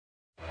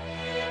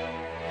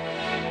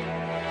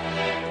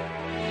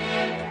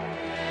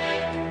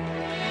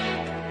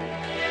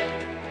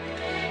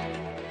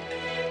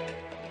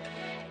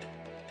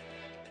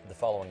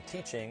following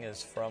teaching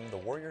is from the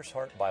Warrior's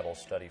Heart Bible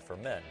Study for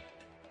Men.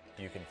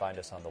 You can find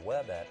us on the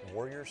web at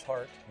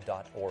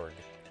warriorsheart.org.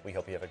 We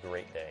hope you have a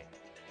great day.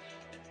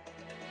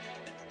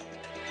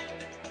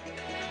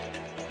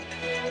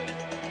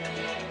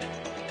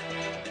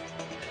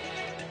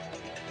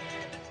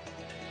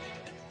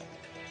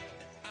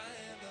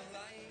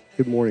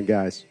 Good morning,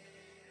 guys.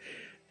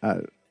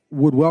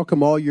 Would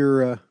welcome all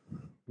your,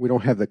 we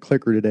don't have the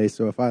clicker today,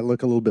 so if I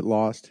look a little bit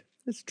lost,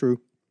 it's true.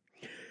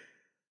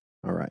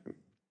 All right.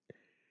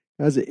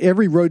 As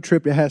every road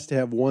trip, it has to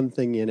have one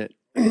thing in it,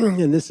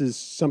 and this is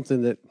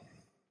something that,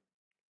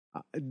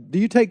 do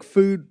you take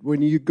food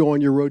when you go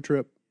on your road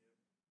trip?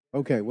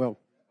 Okay, well,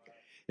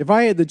 if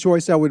I had the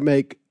choice, I would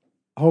make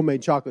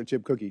homemade chocolate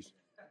chip cookies.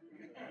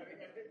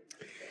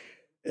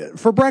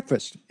 For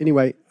breakfast,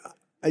 anyway.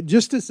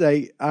 Just to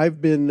say,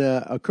 I've been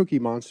a cookie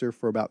monster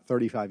for about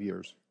 35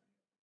 years,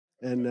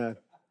 and I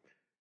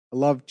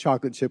love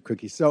chocolate chip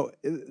cookies. So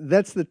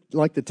that's the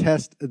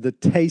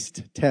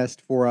taste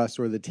test for us,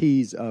 or the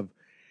tease of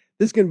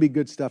this is going to be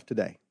good stuff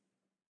today.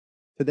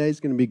 Today's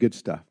going to be good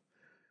stuff.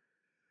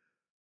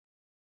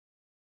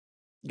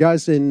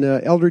 Guys, in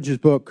Eldridge's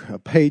book,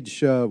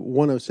 page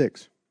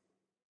 106,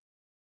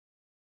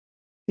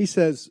 he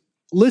says,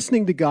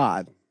 listening to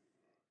God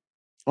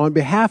on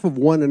behalf of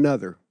one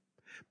another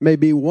may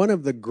be one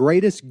of the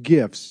greatest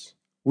gifts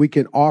we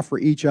can offer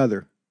each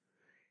other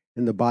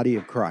in the body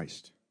of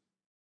Christ.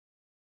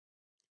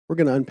 We're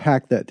going to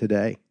unpack that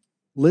today.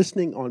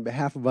 Listening on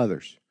behalf of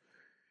others.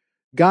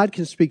 God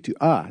can speak to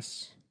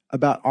us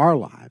about our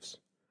lives,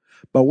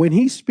 but when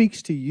He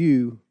speaks to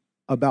you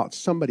about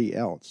somebody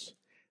else,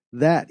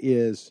 that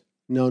is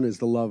known as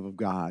the love of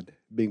God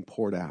being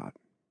poured out.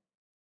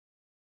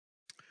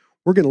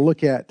 We're going to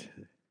look at,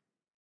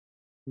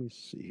 let me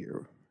see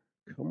here.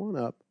 Come on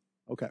up.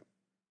 Okay.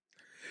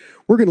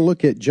 We're going to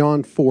look at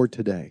John 4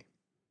 today.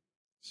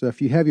 So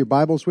if you have your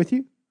Bibles with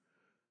you,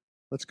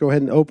 let's go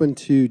ahead and open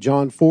to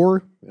John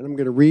 4, and we're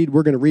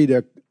going to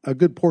read a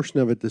good portion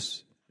of it to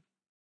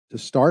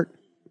start.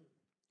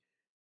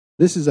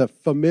 This is a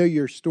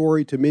familiar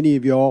story to many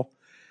of y'all.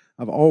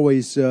 I've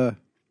always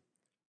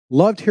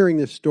loved hearing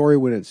this story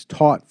when it's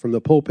taught from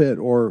the pulpit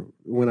or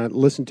when I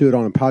listen to it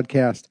on a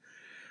podcast.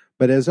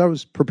 But as I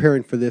was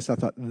preparing for this, I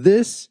thought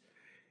this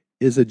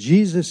is a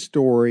Jesus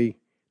story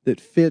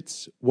that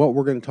fits what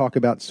we're going to talk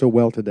about so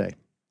well today.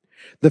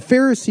 The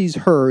Pharisees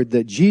heard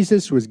that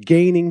Jesus was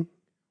gaining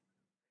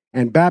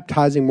and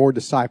baptizing more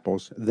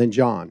disciples than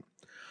John,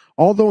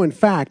 although in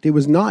fact it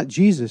was not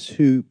Jesus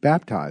who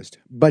baptized,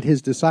 but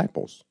his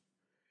disciples.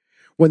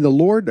 When the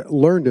Lord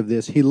learned of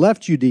this, he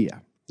left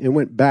Judea and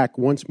went back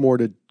once more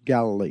to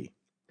Galilee.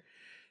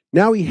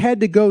 Now he had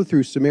to go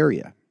through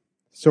Samaria,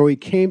 so he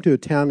came to a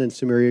town in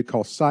Samaria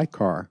called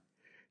Sychar,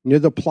 near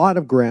the plot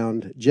of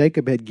ground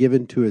Jacob had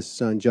given to his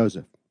son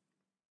Joseph.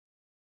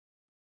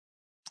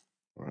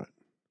 All right,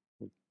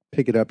 we'll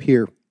pick it up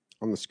here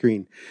on the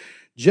screen.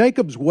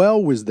 Jacob's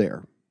well was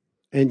there,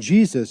 and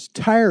Jesus,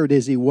 tired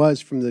as he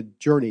was from the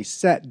journey,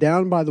 sat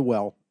down by the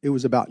well. It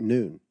was about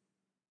noon.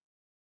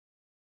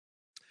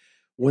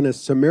 When a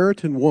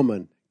Samaritan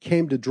woman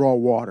came to draw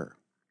water,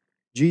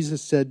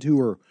 Jesus said to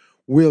her,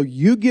 "Will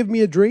you give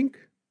me a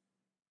drink?"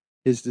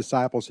 His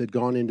disciples had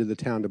gone into the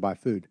town to buy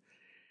food.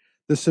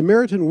 The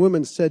Samaritan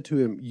woman said to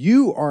him,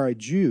 "You are a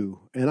Jew,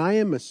 and I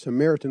am a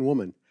Samaritan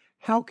woman.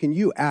 How can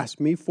you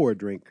ask me for a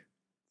drink?"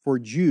 For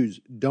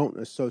Jews don't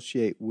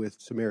associate with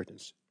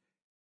Samaritans.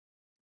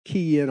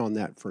 Key in on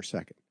that for a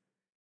second.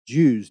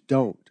 Jews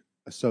don't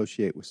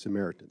associate with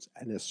Samaritans,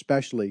 and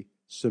especially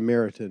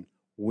Samaritan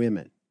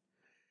women.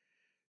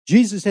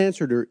 Jesus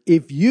answered her,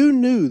 "If you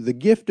knew the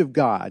gift of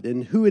God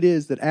and who it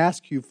is that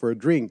asks you for a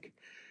drink,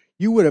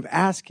 you would have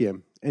asked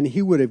him, and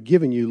he would have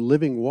given you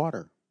living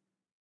water."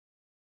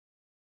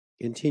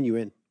 Continue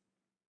in.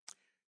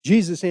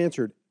 Jesus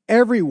answered,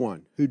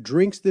 "Everyone who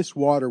drinks this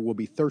water will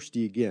be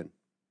thirsty again."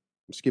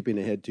 I'm skipping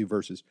ahead 2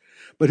 verses.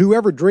 "But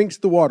whoever drinks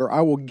the water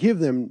I give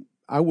them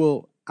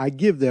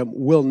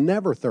will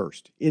never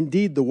thirst.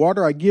 Indeed, the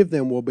water I give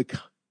them will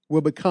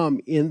become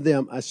in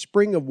them a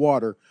spring of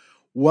water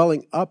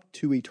welling up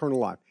to eternal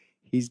life."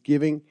 He's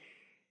giving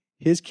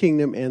his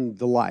kingdom and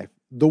the life.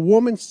 The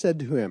woman said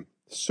to him,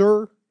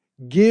 "Sir,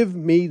 give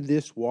me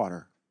this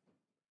water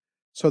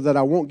so that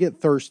I won't get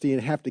thirsty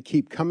and have to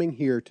keep coming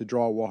here to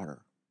draw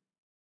water."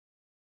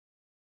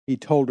 He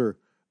told her,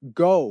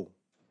 "Go."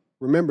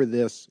 Remember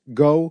this,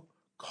 "Go,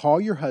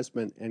 call your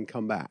husband and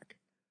come back."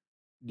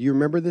 Do you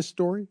remember this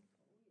story?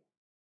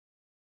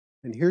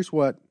 And here's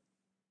what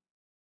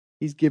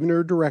he's given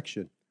her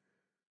direction.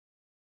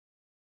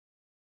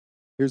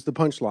 Here's the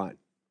punchline.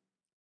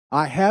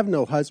 "I have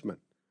no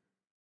husband,"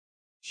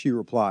 she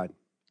replied.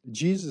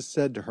 Jesus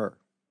said to her,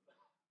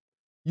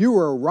 "You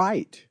are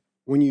right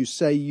when you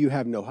say you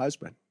have no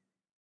husband.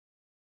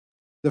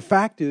 The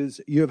fact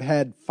is, you have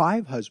had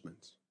 5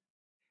 husbands,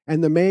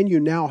 and the man you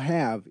now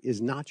have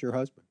is not your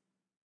husband.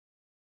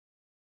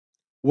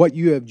 What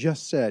you have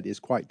just said is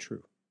quite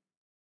true."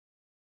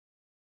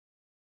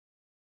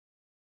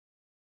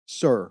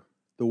 "Sir,"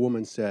 the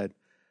woman said,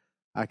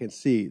 I can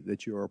see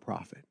that you're a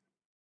prophet.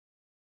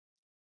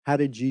 How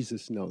did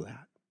Jesus know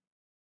that?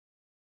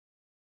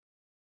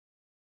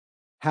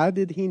 How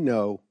did he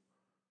know?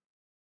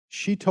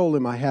 She told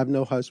him, I have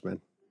no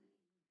husband.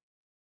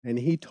 And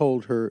he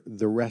told her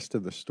the rest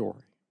of the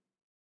story.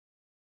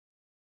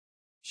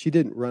 She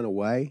didn't run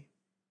away.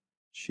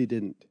 She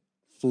didn't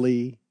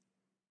flee.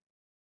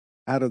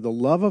 Out of the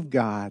love of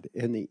God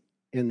and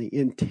the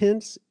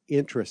intense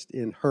interest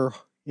in her,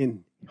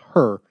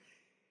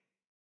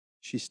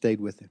 she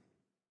stayed with him.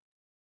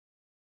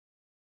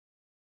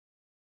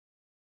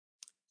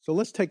 So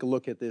let's take a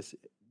look at this,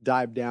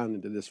 dive down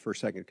into this for a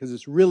second, because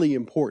it's really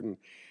important,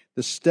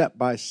 the step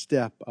by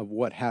step of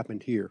what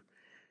happened here.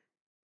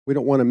 We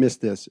don't want to miss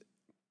this.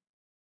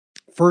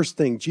 First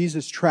thing,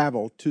 Jesus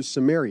traveled to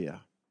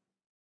Samaria.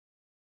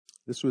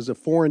 This was a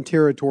foreign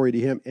territory to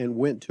him, and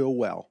went to a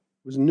well.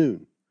 It was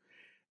noon.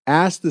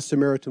 Asked the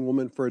Samaritan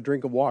woman for a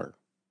drink of water.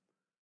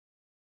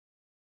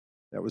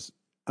 That was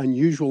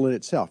unusual in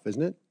itself,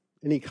 isn't it?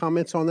 Any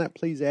comments on that?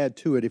 Please add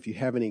to it if you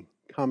have any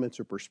comments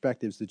or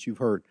perspectives that you've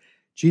heard.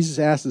 Jesus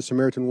asked the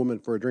Samaritan woman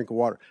for a drink of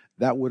water.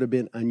 That would have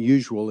been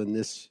unusual in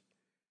this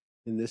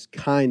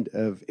kind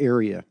of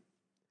area.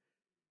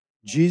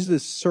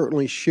 Jesus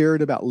certainly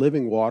shared about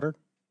living water,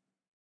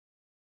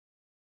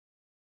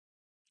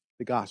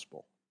 the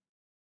gospel.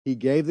 He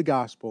gave the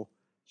gospel.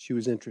 She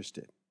was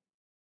interested.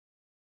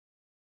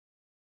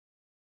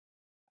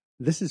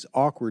 This is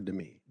awkward to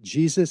me.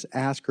 Jesus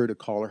asked her to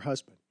call her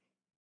husband.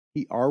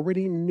 He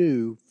already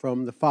knew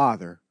from the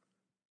Father.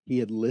 He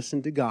had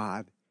listened to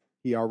God.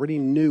 He already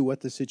knew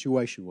what the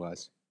situation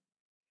was.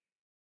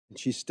 And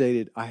she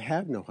stated, I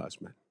have no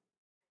husband.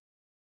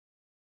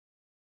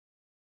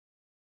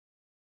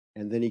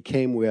 And then he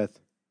came with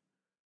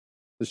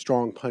the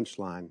strong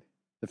punchline.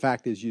 The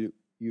fact is,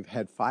 you've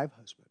had 5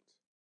 husbands.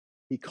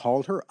 He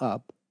called her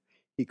up.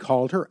 He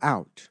called her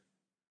out.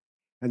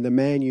 And the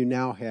man you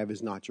now have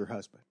is not your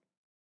husband.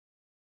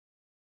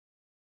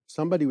 If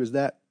somebody was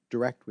that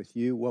direct with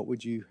you, what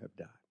would you have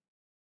done?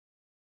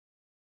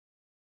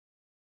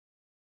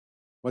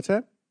 What's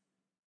that?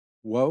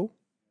 Whoa.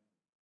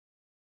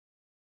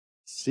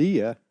 See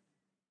ya.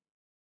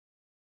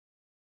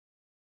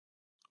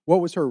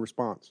 What was her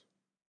response?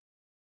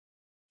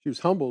 She was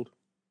humbled.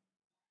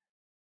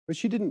 But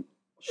she didn't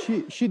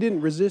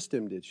resist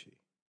him, did she?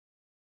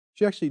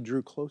 She actually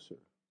drew closer.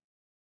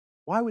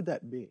 Why would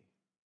that be?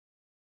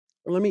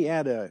 Well, let me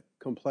add a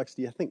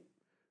complexity. I think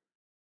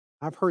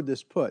I've heard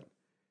this put.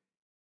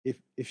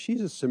 If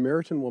she's a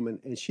Samaritan woman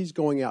and she's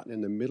going out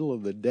in the middle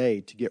of the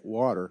day to get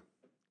water,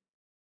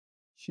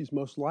 she's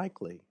most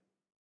likely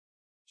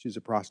she's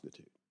a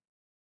prostitute.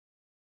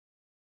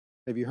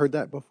 Have you heard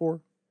that before?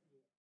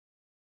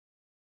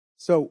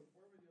 So,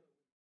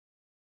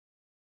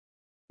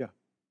 yeah.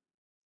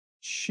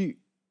 She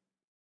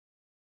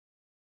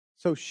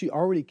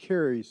already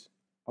carries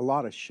a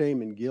lot of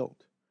shame and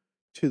guilt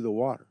to the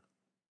water.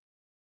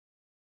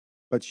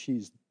 But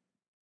she's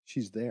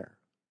there.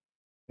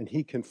 And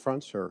he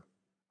confronts her,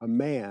 a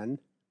man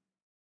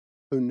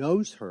who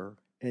knows her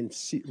and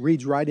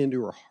reads right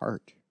into her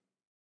heart.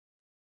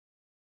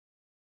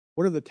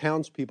 What do the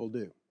townspeople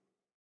do?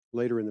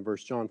 Later in the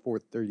verse, John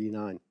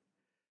 4:39.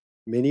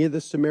 Many of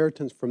the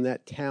Samaritans from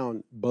that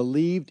town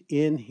believed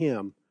in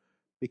him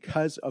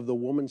because of the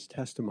woman's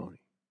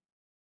testimony.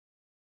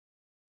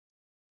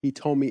 He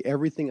told me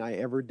everything I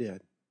ever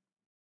did.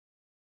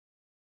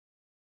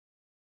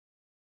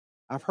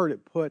 I've heard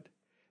it put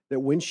that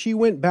when she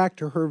went back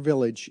to her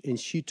village and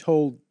she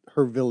told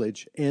her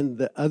village and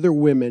the other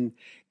women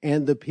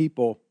and the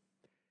people,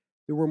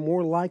 there were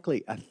more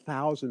likely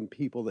 1,000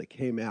 people that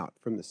came out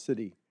from the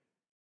city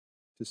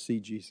to see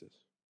Jesus.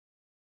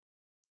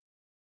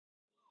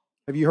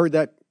 Have you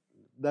heard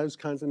those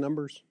kinds of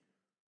numbers?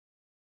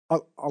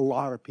 A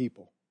lot of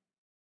people.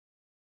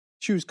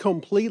 She was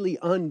completely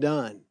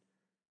undone.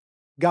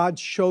 God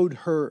showed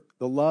her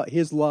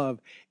his love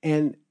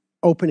and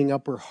opening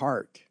up her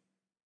heart.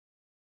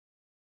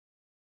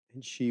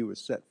 And she was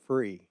set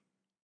free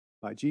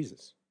by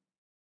Jesus.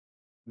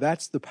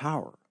 That's the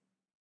power.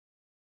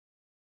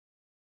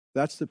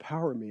 That's the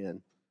power,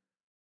 men,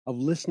 of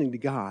listening to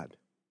God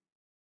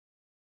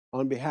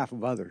on behalf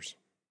of others.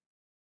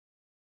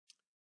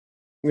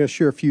 I'm going to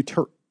share a few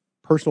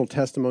personal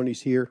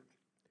testimonies here.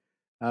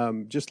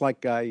 Just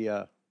like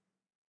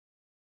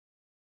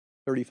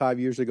 35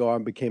 years ago, I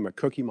became a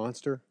Cookie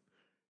Monster.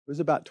 It was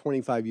about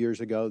 25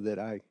 years ago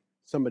that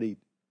somebody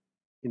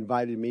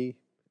invited me,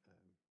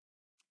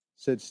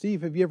 said,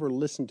 Steve, have you ever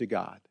listened to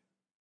God?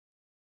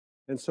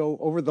 And so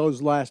over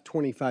those last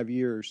 25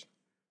 years,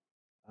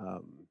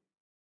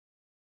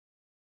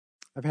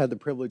 I've had the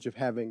privilege of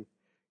having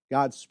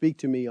God speak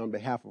to me on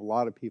behalf of a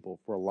lot of people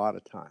for a lot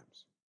of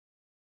times.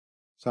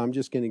 So I'm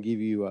just going to give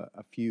you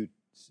a few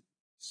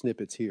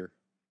snippets here.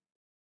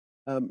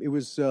 It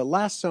was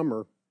last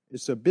summer.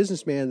 It's a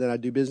businessman that I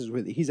do business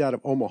with. He's out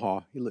of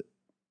Omaha.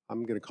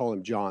 I'm going to call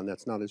him John.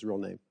 That's not his real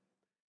name.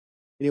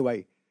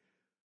 Anyway,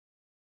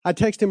 I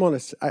text him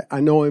I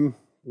know him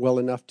well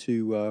enough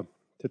to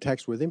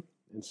text with him.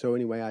 And so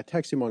anyway, I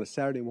text him on a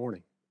Saturday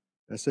morning.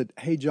 I said,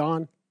 hey,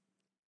 John,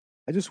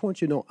 I just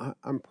want you to know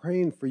I'm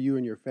praying for you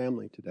and your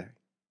family today.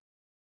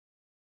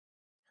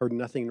 Heard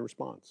nothing in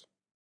response.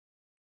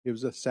 It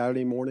was a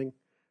Saturday morning.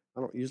 I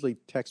don't usually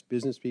text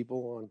business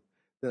people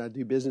that I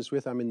do business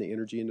with. I'm in the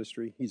energy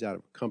industry. He's out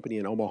of a company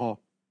in Omaha.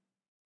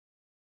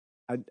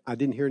 I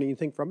didn't hear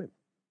anything from him.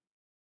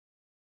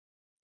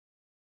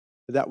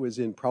 That was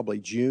in probably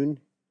June.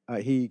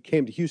 He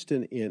came to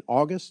Houston in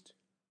August.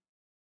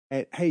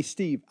 And hey,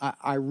 Steve,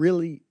 I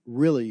really,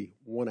 really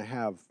want to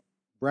have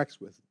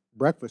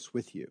breakfast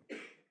with you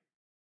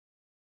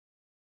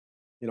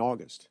in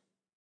August.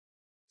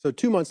 So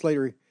 2 months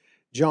later,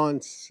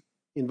 John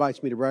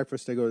invites me to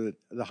breakfast. I go to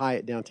the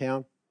Hyatt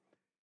downtown.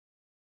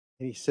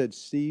 And he said,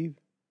 Steve,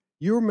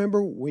 you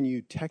remember when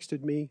you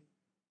texted me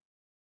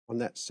on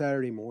that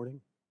Saturday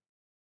morning?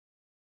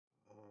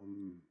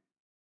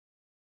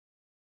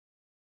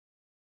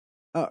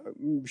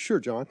 Sure,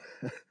 John.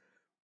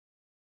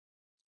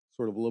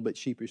 Sort of a little bit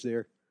sheepish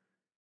there.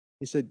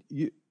 He said,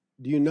 do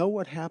you know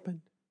what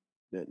happened?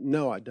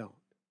 No, I don't.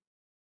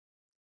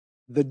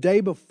 The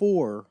day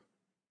before,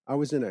 I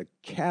was in a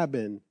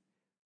cabin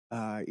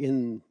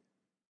in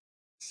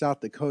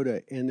South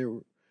Dakota, and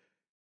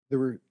there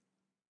were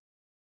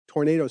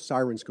tornado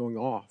sirens going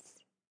off.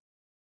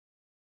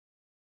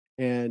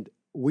 And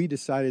we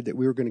decided that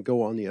we were going to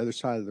go on the other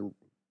side of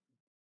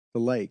the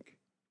lake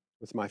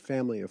with my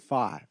family of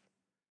 5.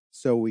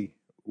 So we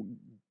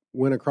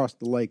went across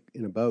the lake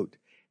in a boat.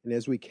 And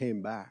as we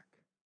came back,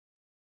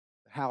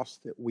 the house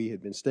that we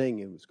had been staying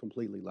in was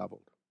completely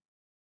leveled.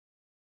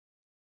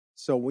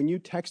 So when you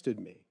texted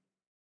me,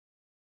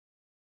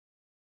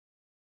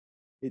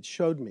 it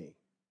showed me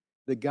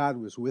that God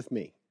was with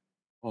me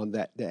on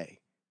that day.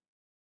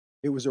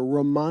 It was a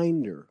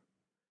reminder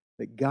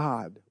that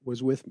God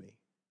was with me.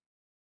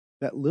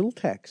 That little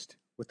text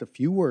with a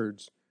few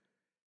words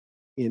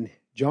in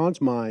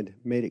John's mind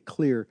made it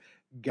clear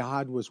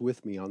God was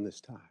with me on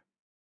this time.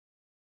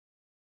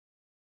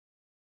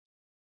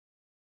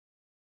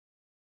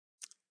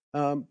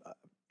 A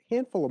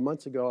handful of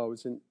months ago, I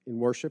was in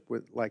worship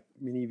with, like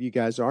many of you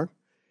guys are.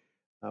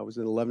 I was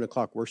in 11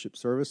 o'clock worship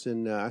service,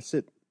 and I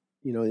sit,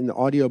 in the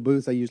audio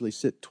booth. I usually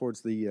sit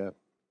towards the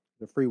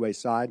freeway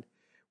side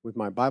with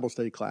my Bible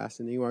study class.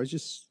 And anyway, I was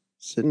just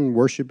sitting,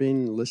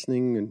 worshiping,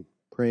 listening, and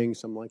praying,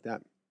 something like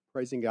that,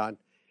 praising God.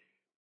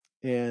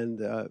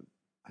 And I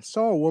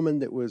saw a woman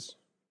that was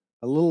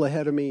a little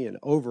ahead of me and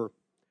over.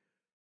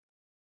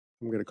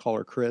 I'm going to call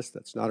her Chris.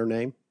 That's not her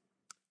name.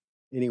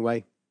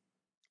 Anyway,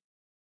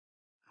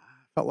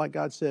 I felt like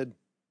God said,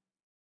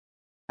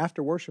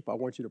 after worship, I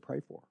want you to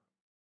pray for her.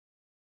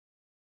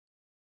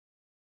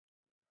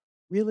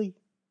 Really?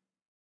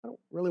 I don't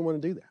really want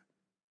to do that.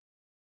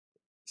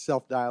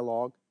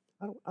 Self-dialogue.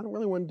 I don't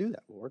really want to do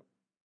that, Lord.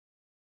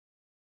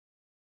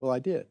 Well, I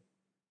did.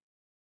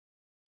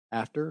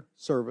 After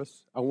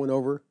service, I went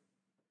over,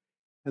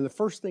 and the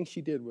first thing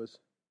she did was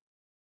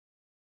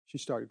she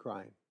started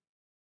crying.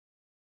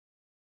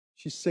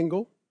 She's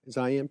single, as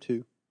I am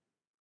too.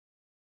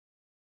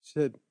 She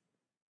said,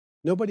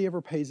 nobody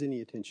ever pays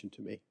any attention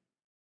to me.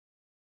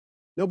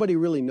 Nobody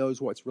really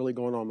knows what's really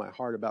going on in my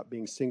heart about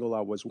being single.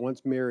 I was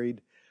once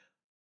married.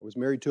 I was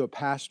married to a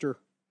pastor.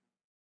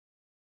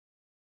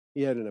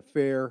 He had an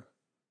affair.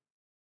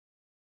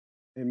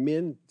 And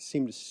men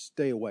seemed to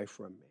stay away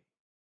from me.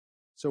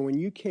 So when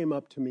you came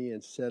up to me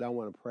and said, I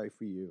want to pray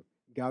for you,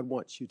 God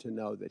wants you to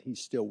know that He's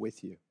still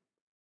with you.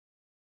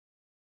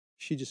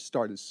 She just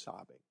started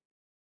sobbing.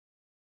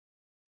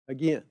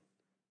 Again,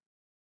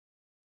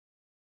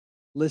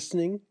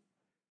 listening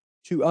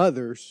to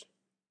others,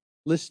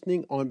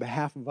 listening on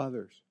behalf of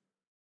others,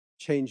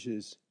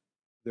 changes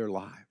their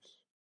lives.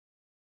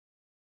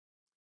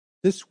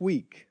 This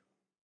week,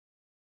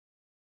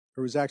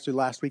 or it was actually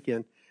last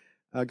weekend,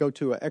 I go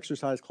to an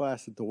exercise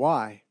class at the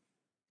Y.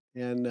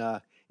 And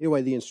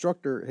anyway, the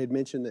instructor had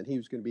mentioned that he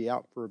was going to be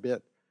out for a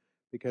bit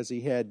because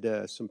he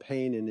had some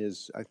pain in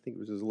I think it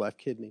was his left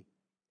kidney.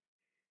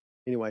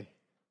 Anyway,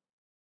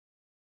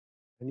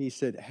 and he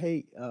said,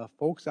 hey,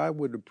 folks, I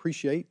would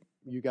appreciate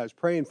you guys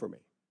praying for me.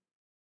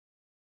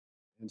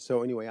 And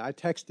so anyway, I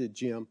texted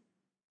Jim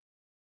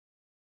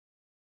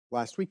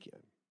last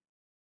weekend.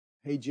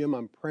 Hey, Jim,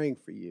 I'm praying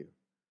for you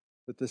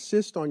that the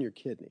cyst on your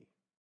kidney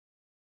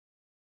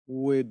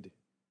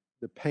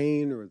the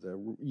pain or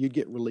you'd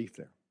get relief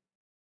there.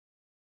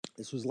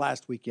 This was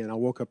last weekend. I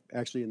woke up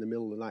actually in the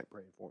middle of the night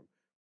praying for him.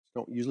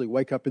 Don't usually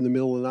wake up in the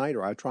middle of the night,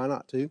 or I try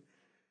not to,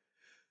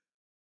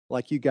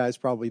 like you guys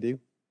probably do.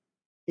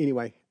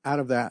 Anyway, out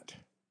of that,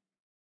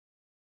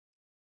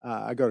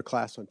 I go to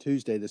class on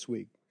Tuesday this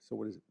week. So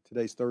what is it?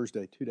 Today's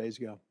Thursday, 2 days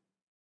ago.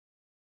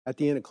 At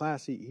the end of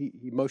class, he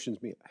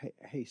motions me,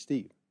 hey,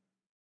 Steve.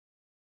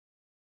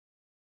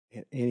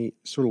 And he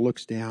sort of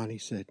looks down. He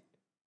said,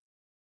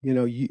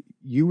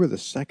 you were the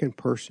second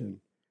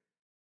person.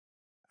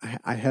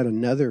 I had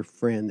another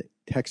friend that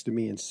texted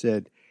me and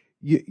said,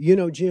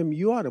 Jim,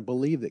 you ought to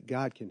believe that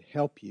God can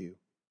help you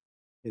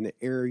in the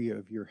area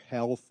of your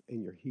health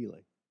and your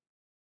healing.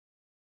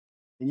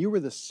 And you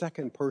were the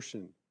second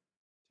person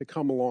to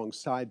come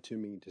alongside to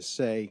me to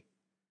say,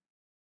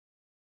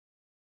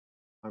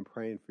 I'm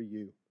praying for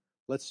you.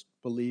 Let's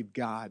believe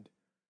God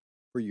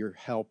for your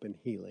help and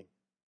healing.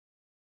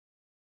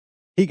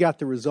 He got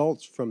the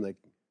results from the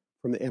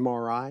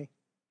MRI,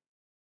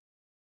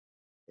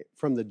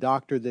 from the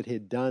doctor that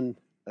had done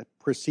a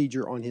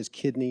procedure on his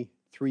kidney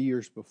 3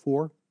 years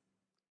before.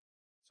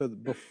 So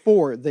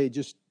before, they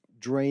just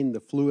drained the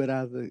fluid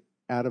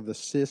out of the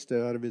cyst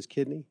out of his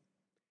kidney.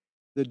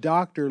 The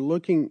doctor,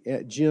 looking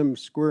at Jim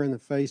square in the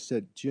face,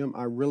 said, "Jim,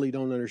 I really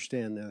don't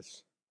understand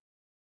this.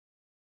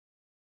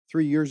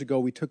 3 years ago,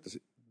 we took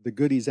the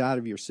goodies out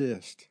of your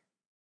cyst,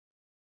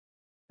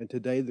 and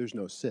today there's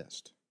no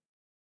cyst."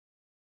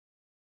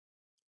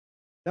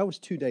 That was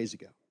 2 days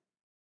ago.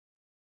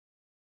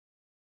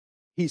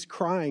 He's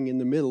crying in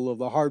the middle of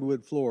the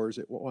hardwood floors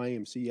at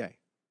YMCA.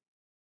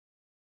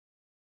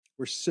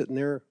 We're sitting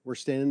there, we're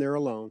standing there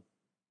alone.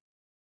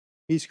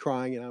 He's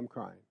crying and I'm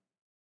crying.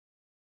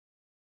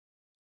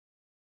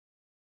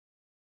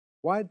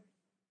 Why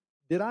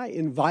did I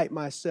invite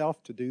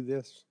myself to do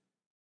this?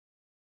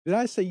 Did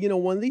I say,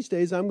 one of these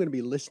days I'm going to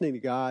be listening to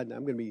God, and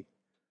I'm going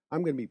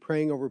to be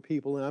praying over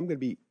people,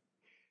 and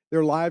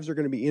their lives are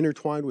going to be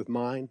intertwined with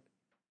mine?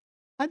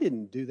 I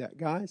didn't do that,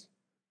 guys.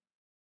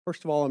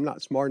 First of all, I'm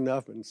not smart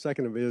enough, and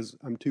second of it,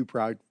 I'm too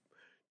proud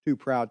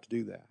to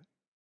do that.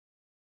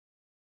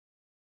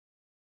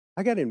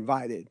 I got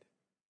invited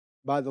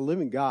by the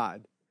living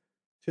God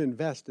to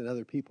invest in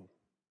other people.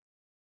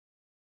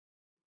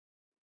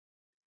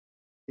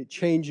 It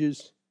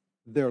changes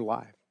their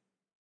life.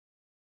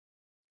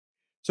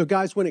 So,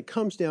 guys, when it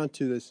comes down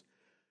to this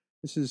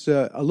is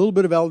a little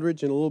bit of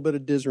Eldridge and a little bit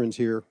of Dizerins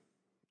here,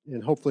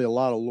 and hopefully a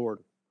lot of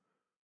Lord.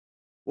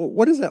 Well,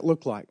 what does that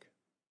look like?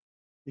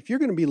 If you're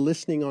going to be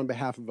listening on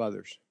behalf of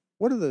others,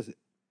 what are the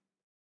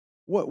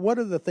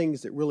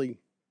things that really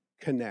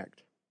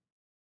connect?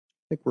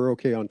 I think we're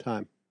okay on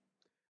time.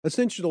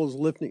 Essential is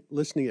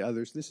listening to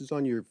others. This is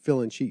on your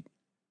fill-in sheet.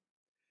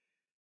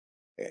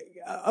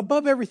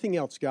 Above everything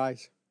else,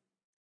 guys,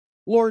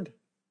 Lord,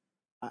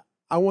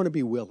 I want to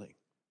be willing.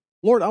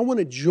 Lord, I want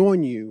to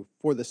join you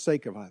for the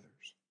sake of others.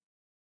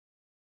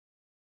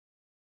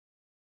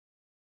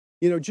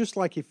 Just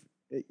like if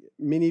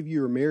many of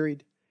you are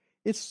married,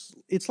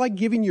 it's like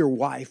giving your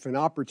wife an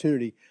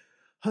opportunity.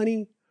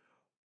 Honey,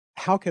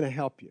 how can I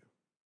help you?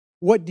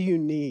 What do you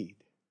need?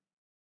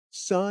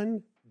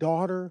 Son,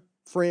 daughter,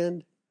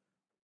 friend,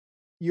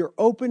 you're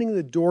opening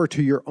the door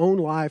to your own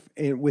life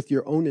and with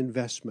your own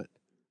investment.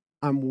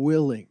 I'm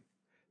willing.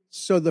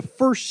 So the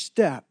first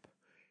step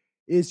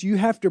is you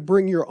have to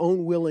bring your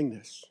own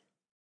willingness.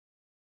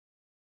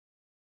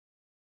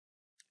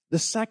 The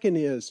second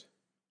is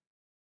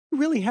you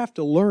really have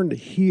to learn to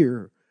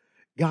hear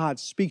God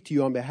speak to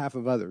you on behalf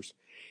of others.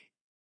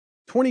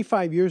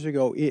 25 years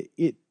ago,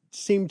 it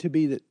seemed to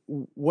be that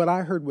what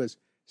I heard was,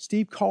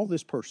 Steve, call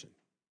this person.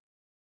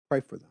 Pray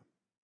for them.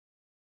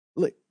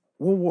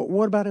 Well,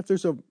 what about if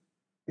there's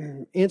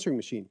an answering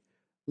machine?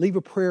 Leave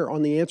a prayer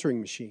on the answering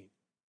machine.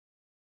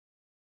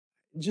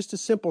 Just a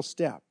simple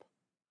step.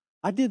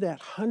 I did that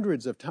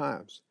hundreds of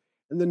times.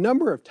 And the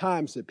number of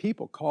times that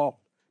people called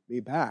me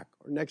back,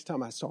 or next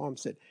time I saw them,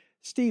 said,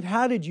 Steve,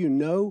 how did you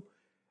know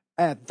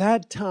at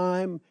that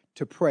time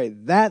to pray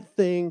that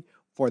thing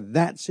for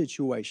that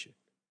situation?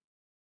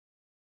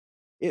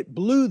 It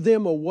blew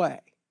them away.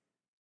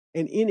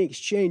 And in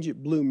exchange,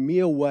 it blew me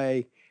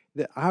away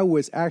that I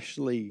was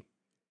actually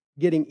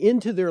getting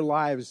into their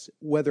lives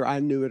whether I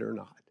knew it or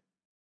not.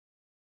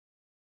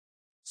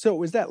 So it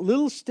was that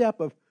little step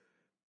of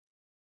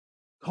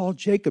call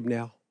Jacob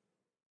now.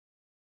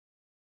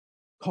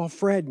 Call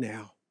Fred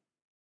now.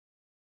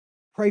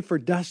 Pray for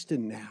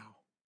Dustin now.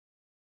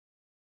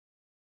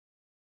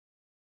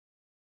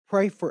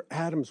 Pray for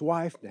Adam's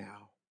wife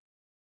now.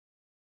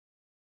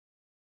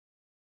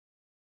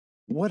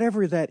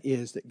 Whatever that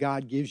is that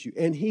God gives you,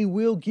 and He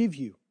will give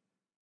you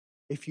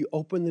if you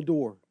open the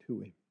door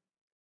to Him.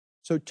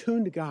 So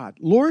tune to God.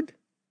 Lord,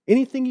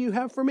 anything you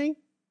have for me?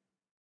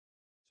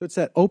 So it's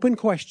that open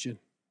question.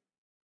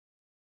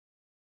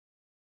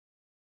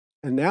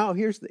 And now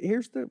here's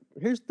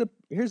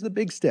the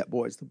big step,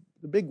 boys,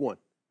 the big one.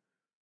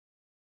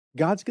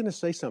 God's going to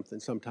say something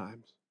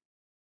sometimes.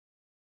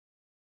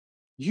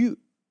 You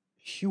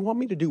want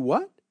me to do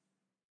what?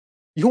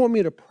 You want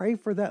me to pray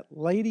for that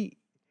lady,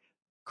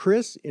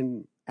 Chris,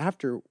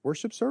 after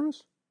worship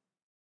service?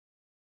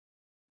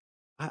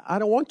 I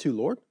don't want to,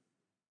 Lord.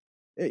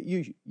 Go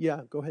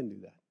ahead and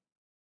do that.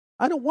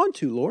 I don't want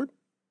to, Lord.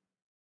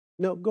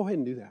 No, go ahead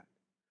and do that.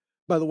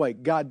 By the way,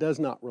 God does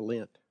not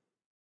relent.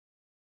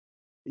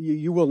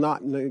 You will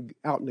not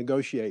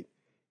out-negotiate.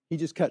 He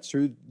just cuts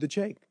through the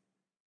check.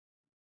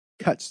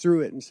 Cuts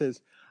through it and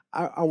says,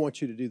 I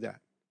want you to do that.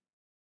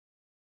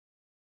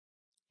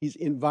 He's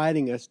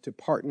inviting us to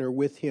partner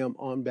with Him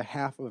on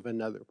behalf of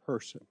another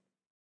person.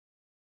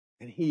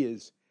 And He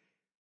is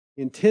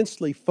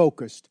intensely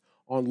focused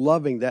on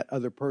loving that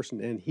other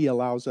person, and He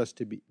allows us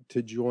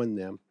to join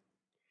them.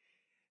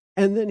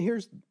 And then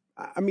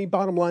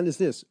bottom line is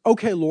this.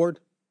 Okay,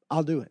 Lord,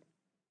 I'll do it.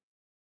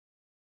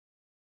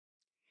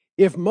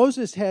 If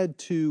Moses had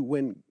to,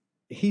 when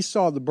he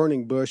saw the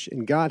burning bush,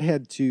 and God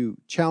had to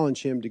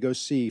challenge him to go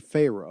see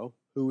Pharaoh,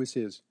 who was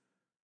his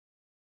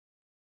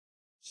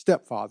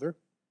stepfather,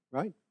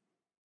 right?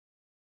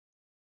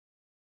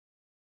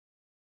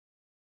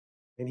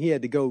 And he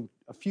had to go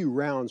a few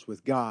rounds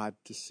with God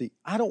to see,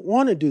 I don't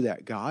want to do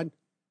that, God.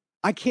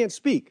 I can't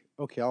speak.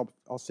 Okay,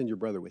 I'll send your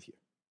brother with you.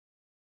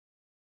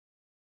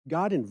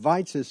 God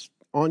invites us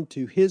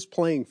onto his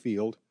playing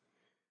field.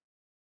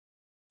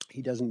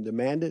 He doesn't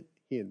demand it,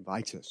 he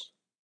invites us.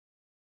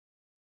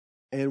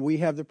 And we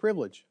have the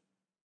privilege.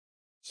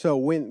 So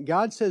when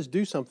God says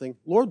do something,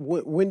 Lord,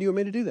 when do you want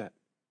me to do that?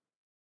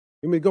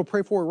 You want me to go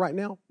pray for it right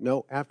now?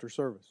 No, after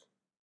service.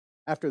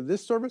 After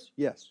this service?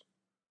 Yes.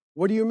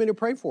 What do you want me to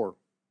pray for?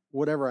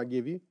 Whatever I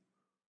give you.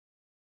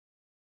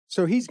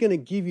 So he's going to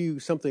give you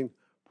something.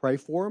 Pray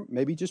for him.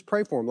 Maybe just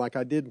pray for him like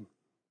I did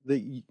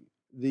the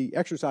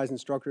exercise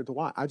instructor at the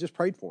Y. I just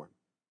prayed for him.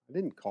 I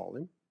didn't call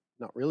him.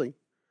 Not really.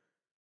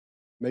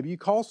 Maybe you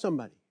call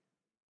somebody.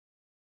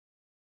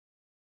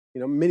 You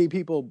know, many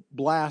people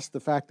blast the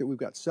fact that we've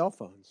got cell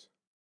phones.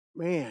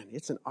 Man,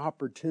 it's an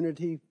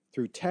opportunity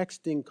through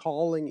texting,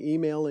 calling,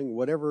 emailing,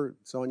 whatever's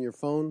on your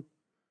phone,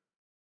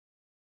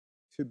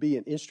 to be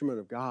an instrument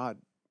of God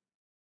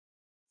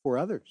for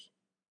others.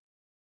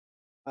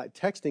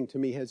 Texting to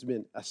me has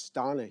been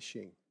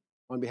astonishing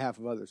on behalf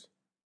of others.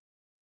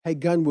 Hey,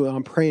 Gunwood,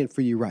 I'm praying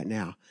for you right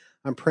now.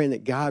 I'm praying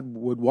that God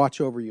would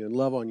watch over you and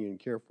love on you and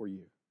care for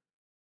you.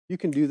 You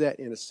can do that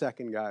in a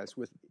second, guys,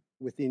 with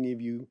any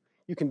of you.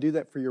 You can do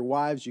that for your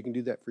wives. You can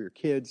do that for your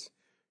kids.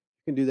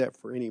 You can do that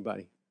for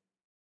anybody.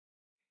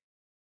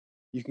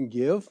 You can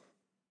give.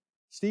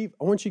 Steve,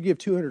 I want you to give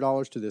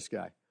 $200 to this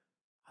guy.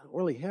 I don't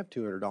really have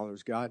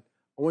 $200, God.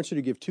 I want you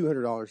to give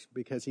 $200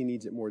 because he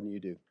needs it more than you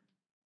do.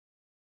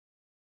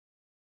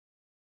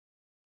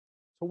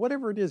 So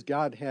whatever it is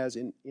God has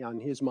on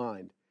his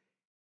mind,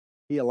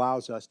 he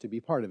allows us to be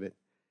part of it.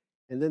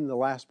 And then the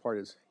last part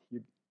is,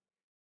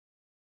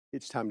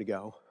 it's time to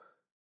go.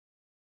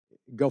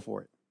 Go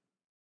for it.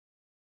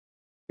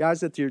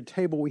 Guys, at your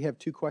table, we have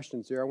 2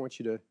 questions there. I want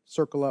you to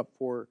circle up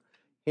for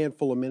a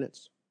handful of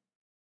minutes.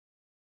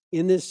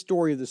 In this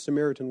story of the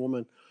Samaritan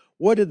woman,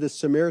 what did the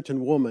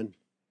Samaritan woman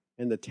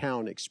and the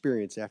town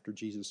experience after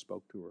Jesus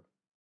spoke to her?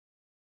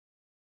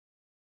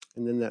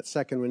 And then that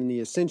second one, the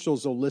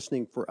essentials of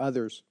listening for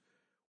others.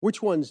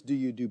 Which ones do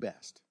you do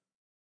best?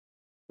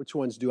 Which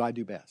ones do I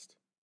do best?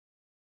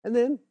 And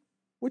then,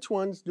 which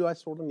ones do I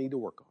sort of need to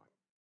work on?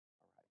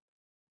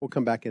 We'll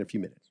come back in a few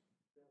minutes.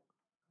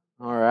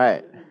 All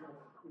right.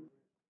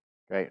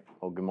 Great.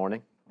 Well, good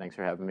morning. Thanks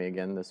for having me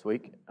again this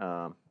week.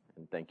 And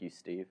thank you,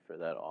 Steve, for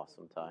that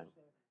awesome time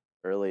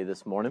early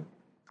this morning.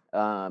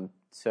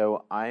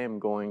 So I am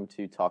going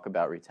to talk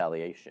about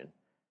retaliation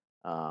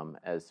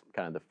as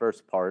kind of the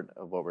first part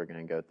of what we're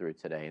going to go through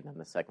today. And then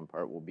the second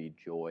part will be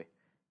joy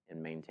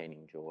and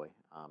maintaining joy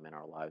in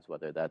our lives,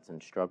 whether that's in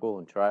struggle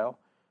and trial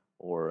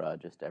or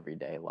just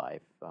everyday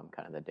life,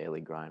 kind of the daily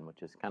grind,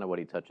 which is kind of what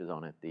he touches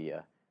on at the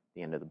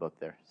end of the book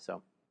there.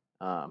 So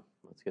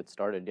let's get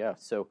started. Yeah.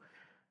 So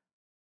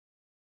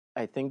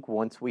I think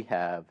once we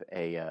have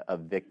a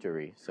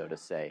victory, so to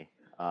say,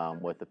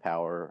 with the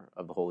power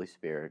of the Holy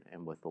Spirit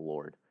and with the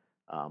Lord,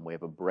 we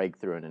have a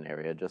breakthrough in an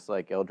area, just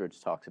like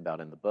Eldridge talks about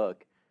in the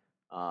book.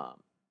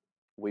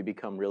 We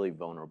become really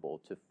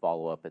vulnerable to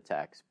follow-up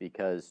attacks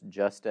because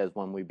just as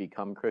when we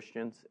become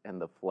Christians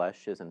and the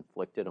flesh is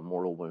inflicted a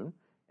mortal wound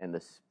and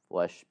the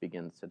flesh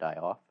begins to die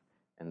off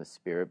and the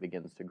spirit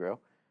begins to grow,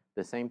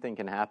 the same thing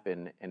can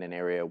happen in an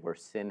area where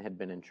sin had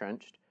been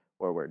entrenched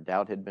or where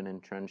doubt had been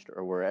entrenched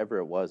or wherever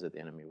it was that the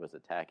enemy was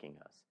attacking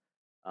us.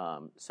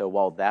 So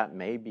while that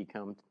may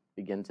begin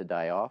to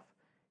die off,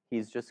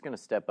 he's just going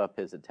to step up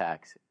his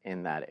attacks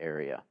in that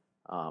area.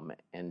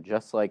 And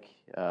just like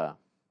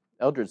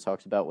Eldridge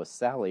talks about with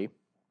Sally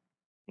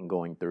and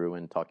going through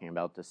and talking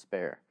about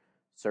despair,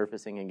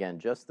 surfacing again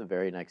just the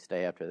very next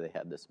day after they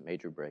had this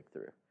major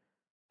breakthrough.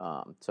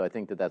 So I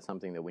think that that's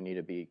something that we need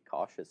to be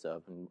cautious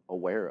of and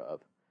aware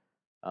of.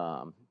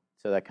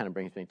 So that kind of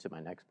brings me to my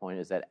next point,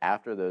 is that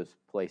after those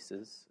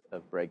places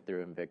of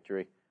breakthrough and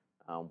victory,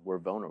 we're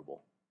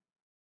vulnerable.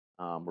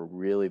 We're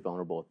really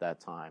vulnerable at that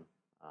time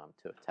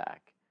to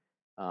attack.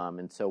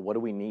 And so what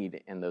do we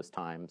need in those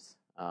times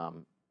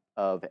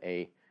of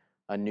a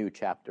new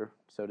chapter,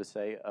 so to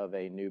say, of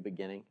a new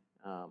beginning,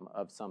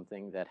 of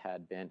something that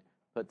had been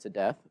put to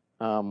death?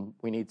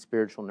 We need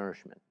spiritual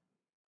nourishment.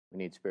 We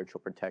need spiritual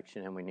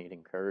protection, and we need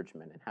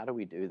encouragement. And how do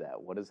we do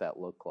that? What does that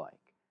look like?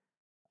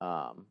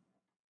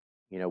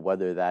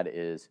 Whether that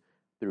is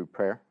through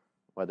prayer,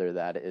 whether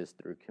that is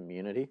through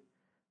community,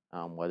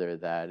 whether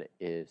that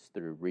is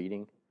through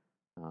reading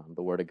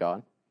the Word of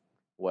God,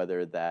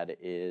 whether that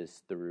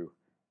is through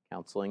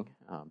counseling,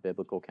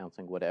 biblical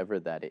counseling, whatever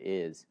that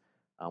is,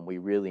 we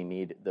really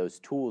need those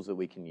tools that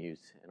we can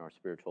use in our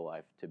spiritual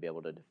life to be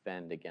able to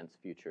defend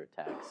against future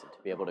attacks, and to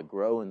be able to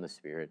grow in the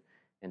Spirit,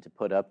 and to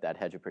put up that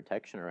hedge of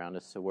protection around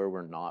us so where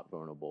we're not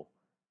vulnerable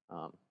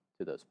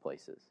to those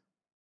places.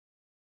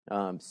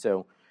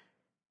 So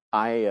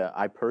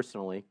I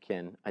personally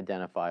can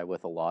identify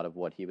with a lot of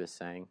what he was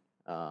saying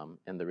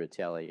in the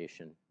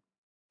retaliation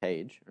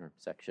page or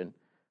section.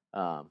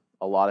 A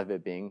lot of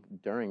it being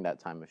during that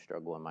time of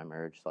struggle in my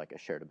marriage, like I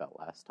shared about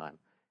last time,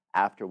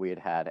 after we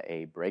had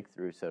a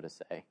breakthrough, so to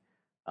say.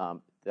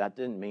 That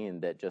didn't mean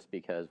that just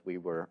because we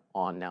were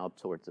on now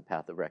towards the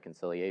path of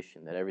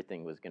reconciliation, that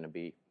everything was going to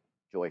be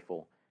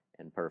joyful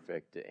and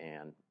perfect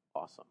and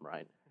awesome,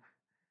 right?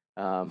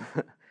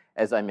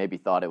 As I maybe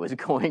thought it was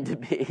going to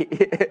be.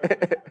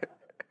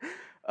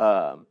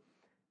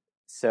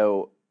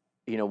 So,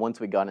 once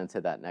we got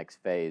into that next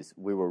phase,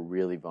 we were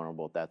really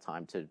vulnerable at that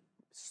time to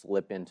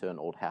slip into an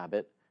old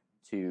habit,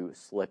 to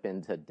slip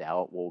into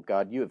doubt. Well,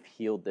 God, you have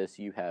healed this.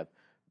 You have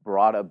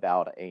brought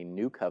about a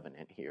new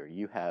covenant here.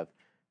 You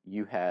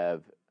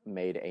have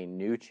made a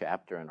new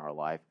chapter in our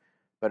life.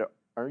 But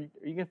are you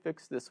going to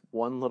fix this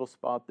one little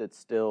spot that's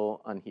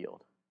still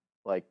unhealed?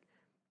 Like,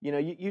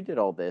 you did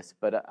all this,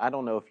 but I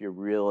don't know if you're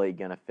really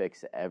going to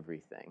fix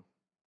everything,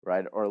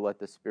 right? Or let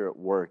the Spirit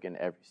work in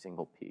every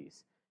single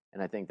piece.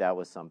 And I think that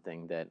was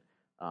something that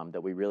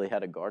we really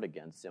had to guard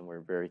against, and we're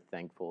very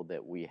thankful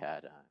that we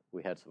had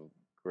some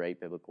great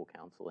biblical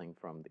counseling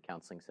from the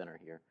counseling center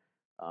here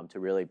to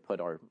really put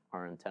our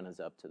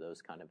antennas up to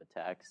those kind of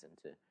attacks and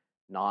to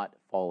not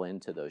fall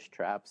into those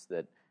traps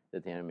that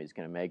the enemy is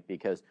going to make,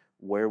 because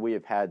where we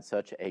have had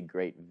such a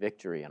great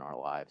victory in our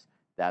lives,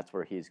 that's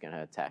where he's going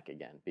to attack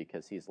again,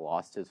 because he's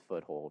lost his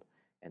foothold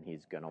and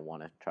he's going to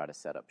want to try to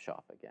set up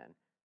shop again.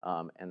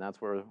 And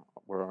that's where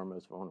we're our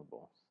most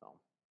vulnerable.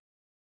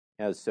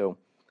 So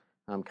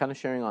I'm kind of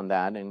sharing on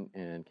that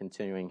and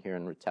continuing here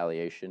in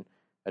retaliation.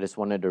 I just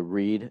wanted to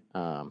read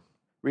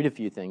a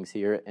few things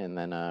here, and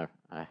then I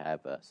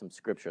have some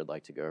scripture I'd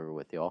like to go over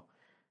with y'all.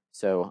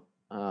 So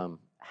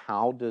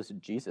how does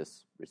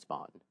Jesus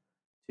respond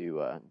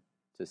to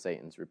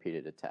Satan's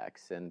repeated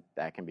attacks? And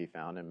that can be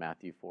found in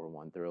Matthew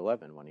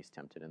 4:1-11 when he's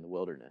tempted in the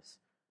wilderness.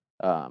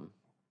 I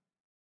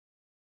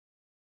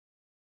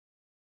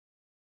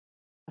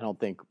don't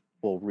think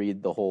we'll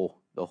read the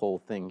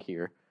whole thing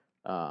here.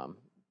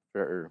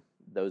 For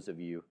those of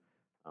you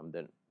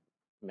that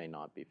may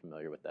not be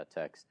familiar with that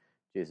text,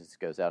 Jesus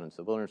goes out into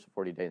the wilderness for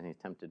 40 days and he's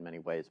tempted many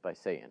ways by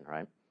Satan,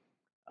 right?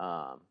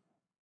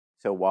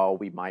 So while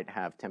we might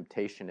have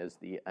temptation as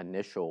the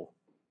initial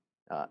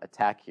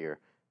attack here,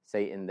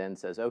 Satan then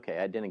says, okay,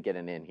 I didn't get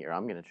an in here.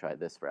 I'm going to try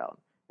this route.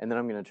 And then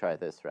I'm going to try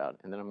this route.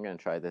 And then I'm going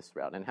to try this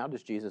route. And how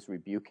does Jesus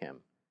rebuke him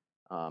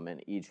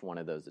in each one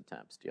of those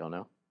attempts? Do y'all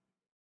know?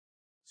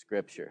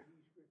 Scripture.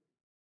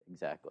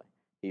 Exactly.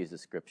 He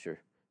uses Scripture.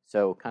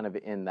 So kind of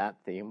in that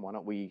theme, why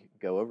don't we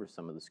go over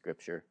some of the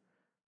Scripture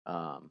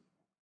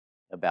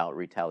about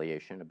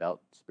retaliation,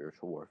 about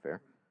spiritual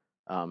warfare,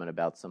 and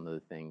about some of the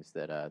things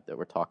that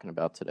we're talking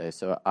about today.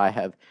 So I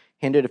have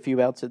handed a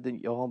few out to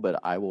y'all, but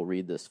I will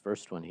read this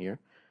first one here.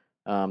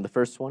 The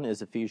first one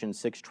is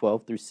Ephesians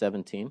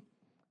 6:12-17.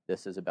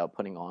 This is about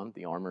putting on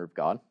the armor of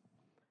God.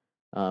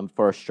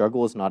 For our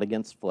struggle is not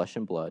against flesh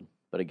and blood,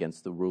 but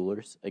against the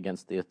rulers,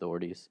 against the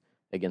authorities,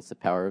 against the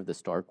power of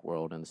this dark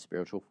world and the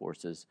spiritual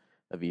forces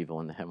of evil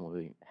in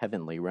the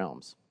heavenly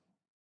realms.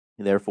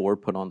 Therefore,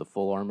 put on the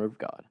full armor of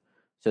God,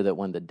 so that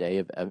when the day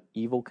of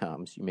evil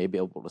comes, you may be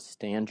able to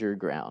stand your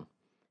ground.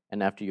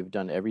 And after you've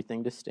done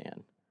everything to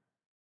stand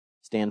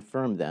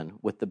firm then,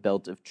 with the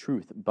belt of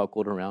truth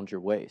buckled around your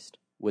waist,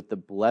 with the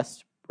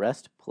blessed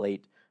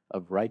breastplate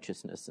of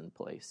righteousness in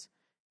place,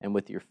 and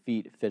with your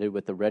feet fitted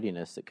with the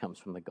readiness that comes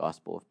from the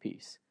gospel of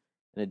peace.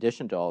 In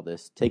addition to all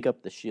this, take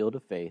up the shield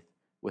of faith,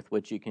 with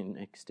which you can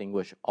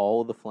extinguish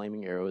all the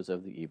flaming arrows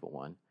of the evil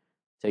one.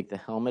 Take the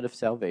helmet of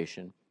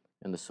salvation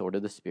and the sword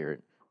of the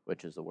Spirit,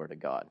 which is the word of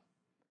God.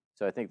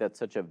 So I think that's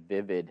such a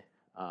vivid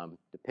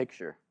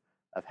picture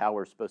of how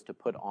we're supposed to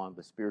put on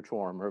the spiritual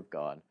armor of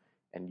God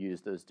and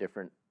use those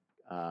different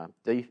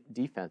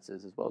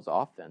defenses as well as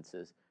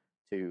offenses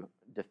to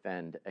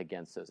defend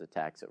against those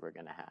attacks that we're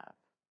going to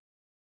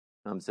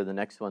have. So the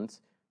next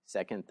one's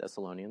 2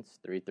 Thessalonians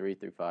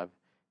 3:3-5.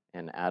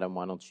 And Adam,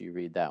 why don't you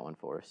read that one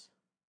for us?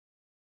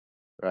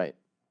 Right.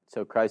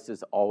 So Christ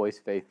is always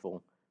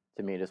faithful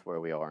to meet us where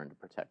we are and to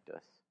protect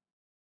us.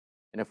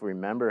 And if we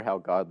remember how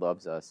God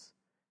loves us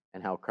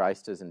and how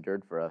Christ has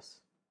endured for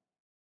us,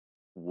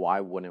 why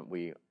wouldn't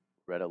we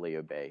readily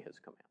obey his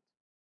commands?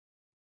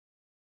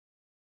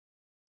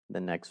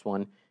 The next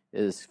one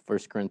is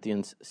 1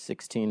 Corinthians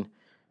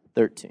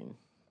 16:13.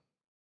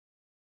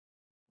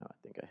 Oh, I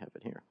think I have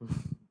it here.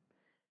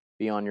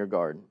 Be on your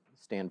guard.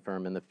 Stand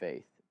firm in the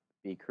faith.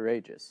 Be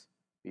courageous.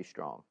 Be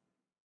strong.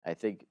 I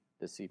think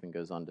this even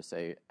goes on to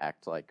say,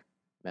 act like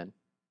men.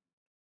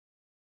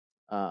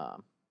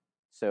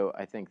 So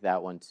I think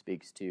that one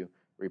speaks to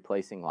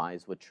replacing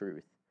lies with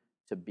truth,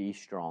 to be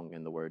strong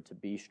in the word, to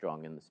be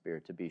strong in the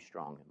Spirit, to be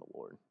strong in the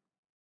Lord.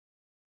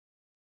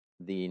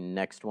 The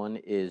next one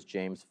is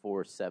James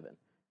 4:7.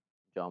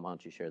 John, why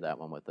don't you share that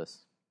one with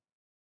us?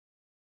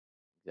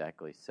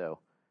 Exactly. So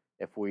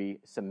if we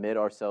submit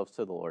ourselves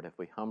to the Lord, if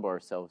we humble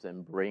ourselves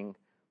and bring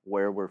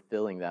where we're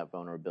feeling that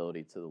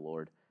vulnerability to the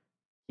Lord,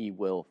 he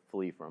will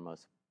flee from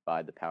us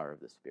by the power of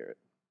the Spirit.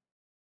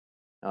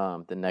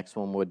 The next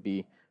one would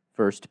be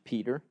 1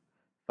 Peter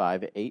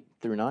 5, 8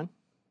 through 9,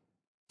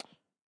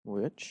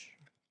 which,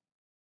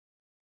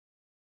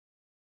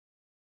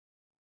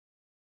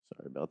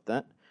 sorry about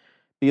that.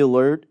 Be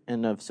alert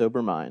and of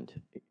sober mind.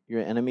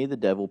 Your enemy, the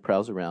devil,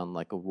 prowls around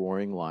like a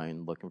roaring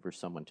lion looking for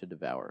someone to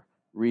devour.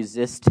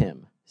 Resist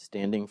him,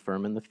 standing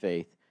firm in the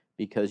faith,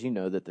 because you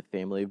know that the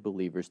family of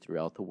believers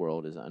throughout the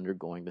world is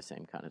undergoing the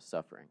same kind of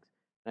sufferings.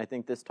 And I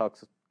think this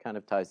kind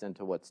of ties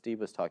into what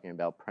Steve was talking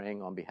about,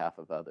 praying on behalf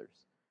of others.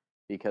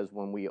 Because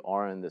when we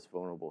are in this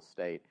vulnerable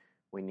state,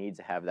 we need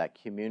to have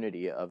that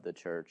community of the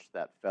church,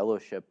 that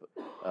fellowship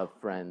of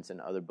friends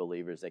and other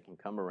believers that can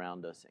come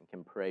around us and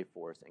can pray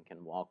for us and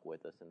can walk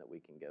with us and that we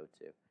can go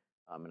to.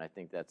 And I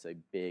think that's a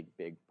big,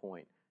 big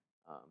point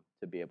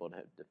to be able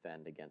to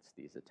defend against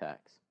these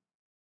attacks.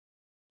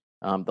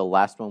 The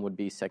last one would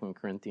be 2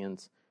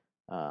 Corinthians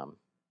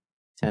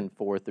 10,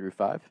 4 through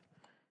 5.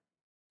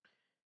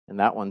 And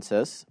that one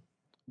says,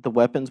 the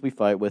weapons we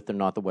fight with are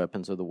not the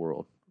weapons of the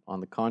world.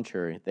 On the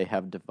contrary, they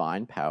have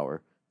divine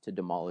power to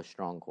demolish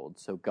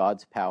strongholds. So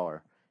God's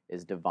power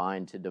is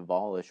divine to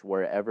demolish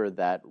wherever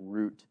that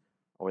root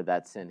or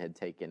that sin had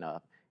taken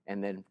up,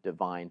 and then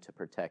divine to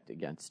protect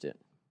against it.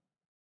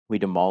 We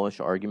demolish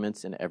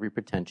arguments and every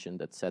pretension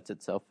that sets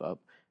itself up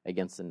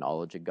against the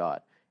knowledge of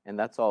God. And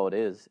that's all it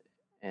is.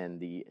 And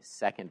the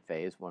second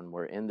phase, when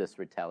we're in this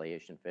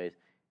retaliation phase,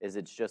 is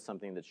it's just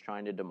something that's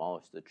trying to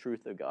demolish the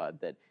truth of God,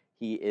 that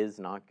he is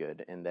not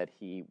good and that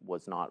he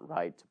was not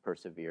right to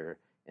persevere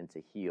and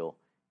to heal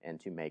and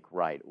to make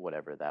right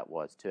whatever that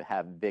was, to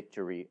have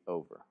victory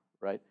over,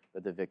 right?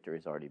 But the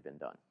victory's already been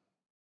done.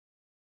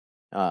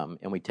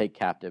 And we take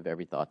captive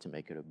every thought to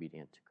make it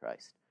obedient to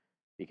Christ,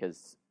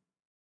 because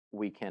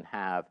we can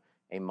have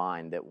a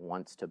mind that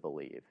wants to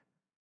believe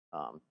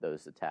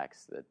those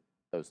attacks,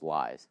 those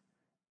lies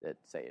that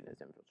Satan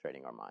is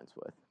infiltrating our minds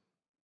with.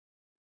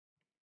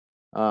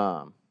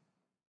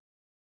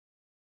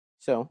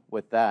 So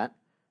with that,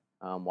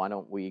 why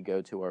don't we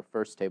go to our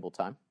first table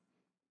time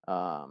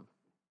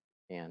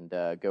and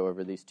go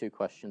over these two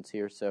questions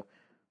here. So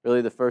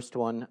really the first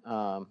one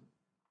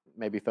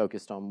maybe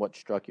focused on what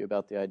struck you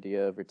about the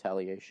idea of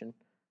retaliation.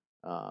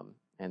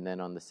 And then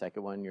on the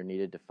second one, you're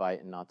needed to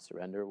fight and not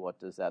surrender. What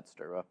does that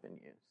stir up in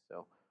you?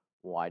 So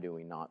why do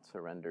we not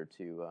surrender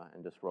to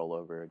and just roll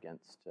over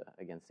against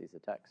these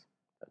attacks?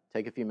 So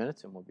take a few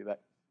minutes and we'll be back.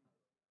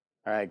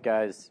 All right,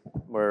 guys,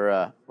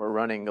 we're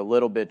running a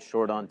little bit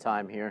short on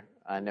time here.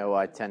 I know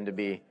I tend to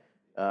be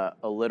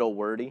a little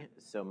wordy,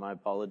 so my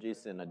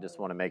apologies, and I just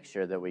want to make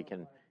sure that we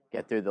can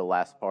get through the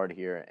last part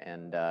here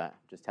and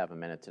just have a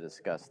minute to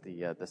discuss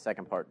the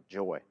second part,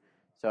 joy.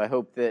 So I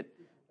hope that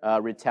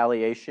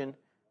retaliation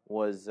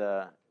was,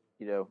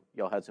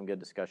 y'all had some good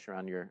discussion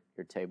around your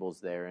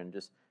tables there, and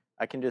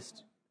I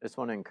just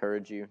want to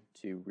encourage you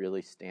to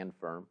really stand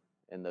firm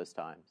in those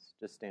times.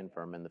 Just stand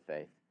firm in the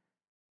faith.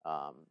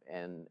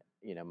 And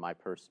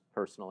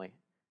personally,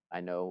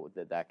 I know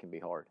that can be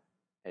hard.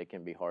 It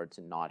can be hard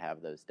to not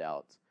have those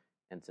doubts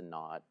and to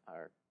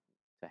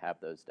have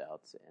those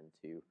doubts and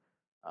to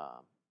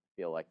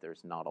feel like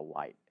there's not a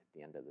light at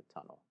the end of the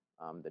tunnel,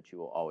 that you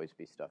will always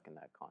be stuck in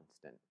that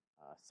constant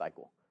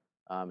cycle.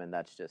 And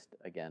that's just,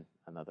 again,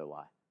 another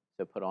lie.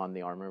 So put on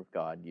the armor of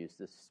God, use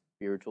the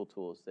spiritual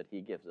tools that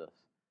he gives us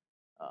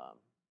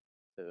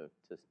to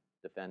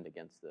defend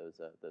against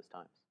those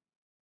times.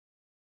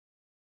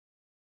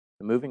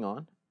 So moving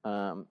on,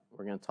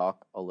 we're going to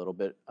talk a little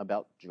bit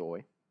about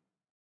joy.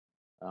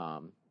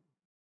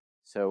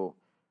 So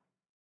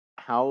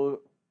how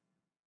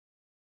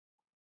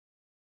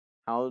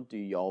do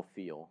y'all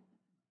feel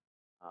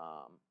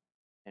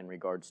in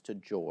regards to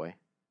joy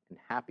and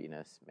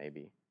happiness,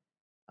 maybe,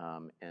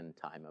 in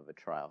time of a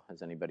trial?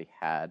 Has anybody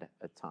had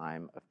a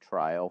time of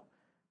trial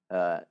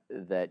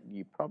that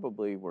you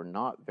probably were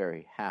not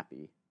very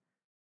happy?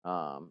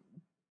 Do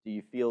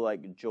you feel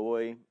like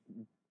joy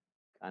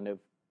kind of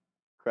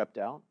crept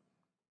out?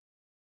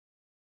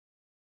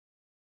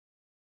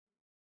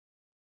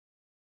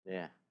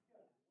 Yeah.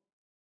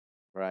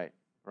 Right.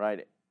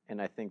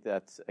 And I think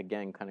that's,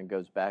 again, kind of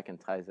goes back and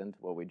ties into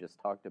what we just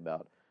talked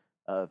about,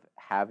 of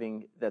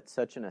having that's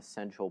such an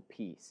essential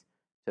piece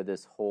to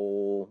this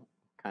whole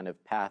kind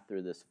of path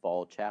through this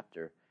fall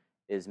chapter,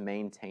 is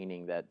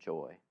maintaining that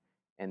joy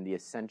and the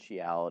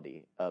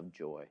essentiality of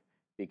joy,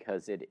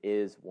 because it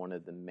is one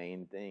of the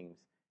main things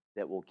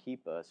that will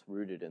keep us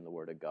rooted in the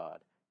Word of God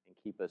and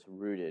keep us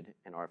rooted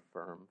in our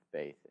firm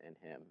faith in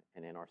him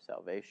and in our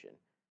salvation.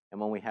 And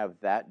when we have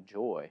that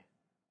joy,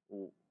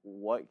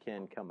 what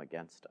can come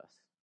against us,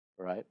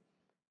 right?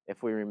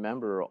 If we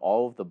remember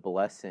all of the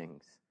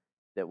blessings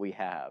that we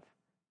have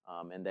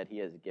and that he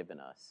has given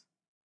us,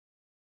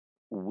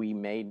 we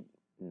may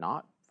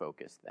not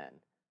focus then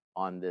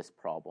on this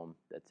problem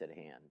that's at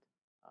hand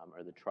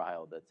or the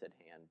trial that's at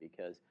hand,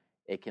 because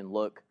it can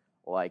look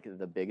like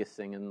the biggest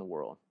thing in the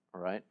world,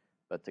 all right?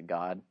 But to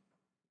God,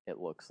 it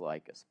looks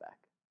like a speck,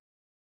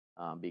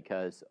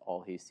 because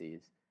all he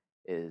sees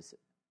is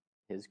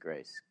his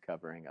grace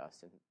covering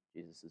us and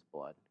Jesus'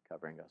 blood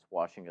covering us,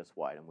 washing us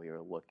white, and we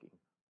are looking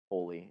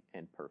holy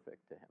and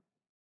perfect to him.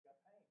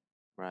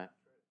 Right?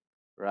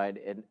 right?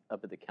 And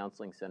up at the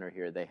counseling center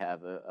here, they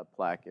have a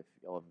plaque. If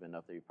y'all have been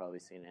up there, you've probably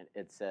seen it.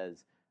 It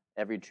says,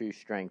 "Every true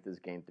strength is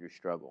gained through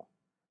struggle,"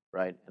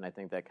 right? And I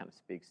think that kind of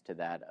speaks to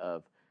that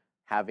of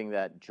having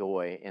that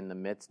joy in the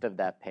midst of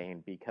that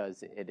pain,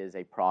 because it is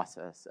a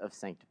process of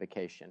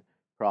sanctification,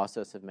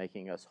 process of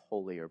making us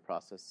holier,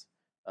 process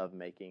of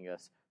making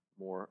us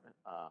more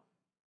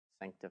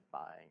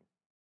sanctified.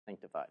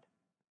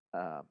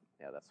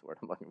 Yeah, that's the word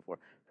I'm looking for.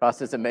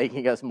 Process of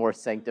making us more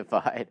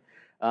sanctified.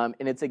 And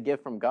it's a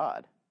gift from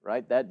God,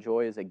 right? That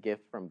joy is a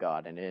gift from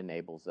God, and it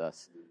enables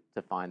us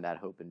to find that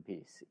hope and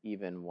peace,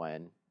 even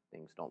when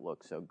things don't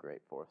look so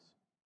great for us.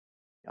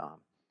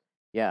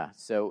 Yeah,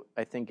 so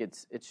I think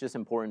it's just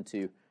important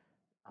to,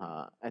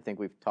 I think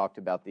we've talked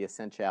about the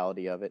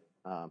essentiality of it,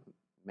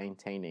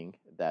 maintaining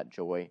that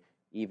joy,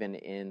 even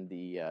in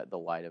the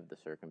light of the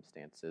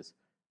circumstances.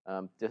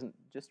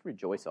 Just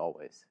rejoice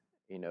always.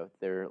 You know,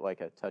 they're,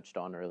 like I touched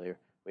on earlier,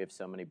 we have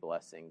so many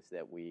blessings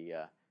that we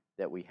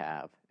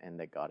have and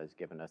that God has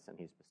given us and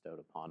He's bestowed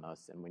upon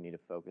us, and we need to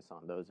focus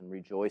on those and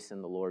rejoice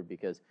in the Lord,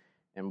 because,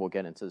 and we'll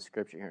get into the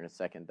scripture here in a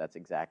second, that's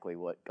exactly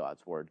what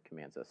God's word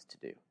commands us to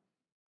do.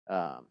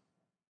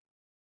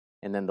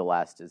 And then the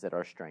last is that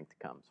our strength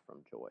comes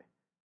from joy.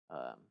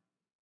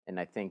 And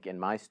I think in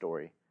my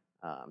story,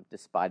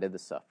 despite of the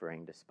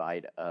suffering,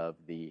 despite of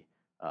the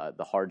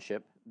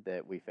hardship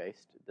that we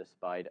faced,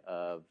 despite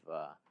of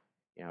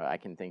I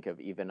can think of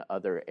even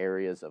other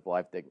areas of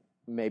life that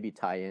maybe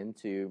tie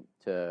into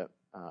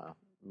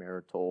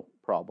marital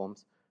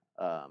problems,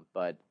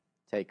 but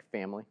take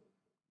family,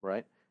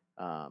 right?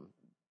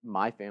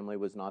 My family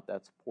was not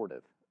that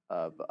supportive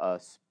of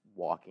us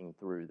walking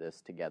through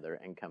this together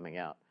and coming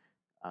out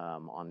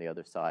on the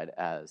other side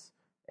as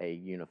a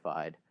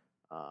unified,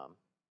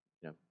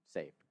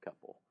 saved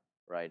couple,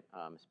 right?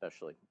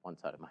 Especially one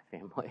side of my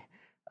family.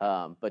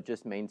 But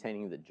just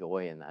maintaining the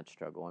joy in that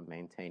struggle and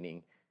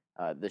maintaining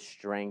the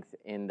strength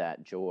in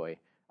that joy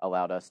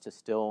allowed us to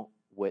still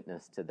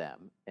witness to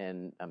them.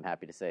 And I'm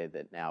happy to say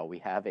that now we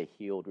have a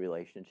healed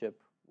relationship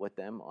with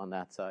them on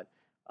that side.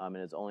 And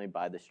it's only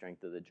by the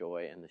strength of the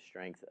joy and the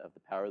strength of the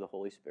power of the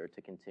Holy Spirit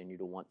to continue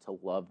to want to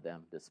love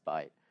them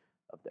despite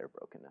of their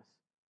brokenness.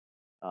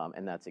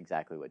 And that's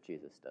exactly what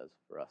Jesus does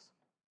for us.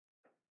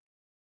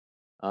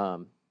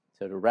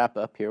 So to wrap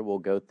up here, we'll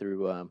go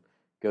through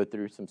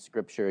some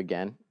scripture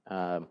again.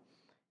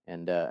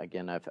 And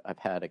again, I've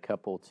had a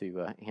couple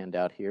to hand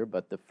out here,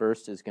 but the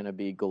first is going to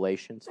be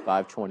Galatians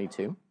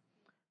 5:22.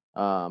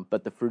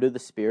 But the fruit of the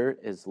Spirit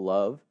is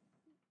love,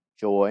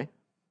 joy,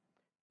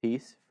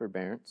 peace,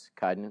 forbearance,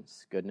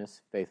 kindness,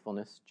 goodness,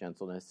 faithfulness,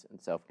 gentleness,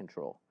 and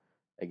self-control.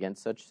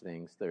 Against such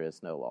things there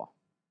is no law.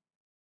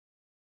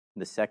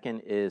 The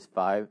second is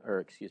 1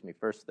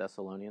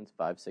 Thessalonians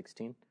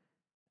 5:16. I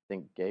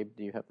think, Gabe,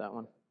 do you have that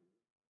one?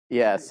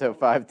 Yeah, so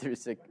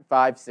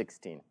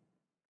 5:16.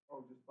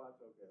 Oh, just 5,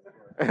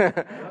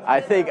 okay. I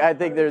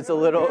think there's a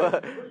little,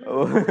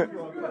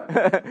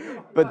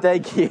 but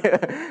thank you.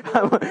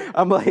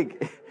 I'm like.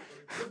 Be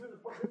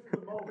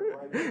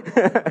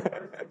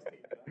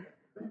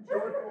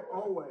joyful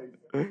always.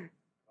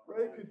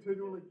 Pray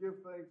continually, give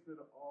thanks in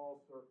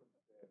all circumstances.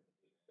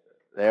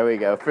 There we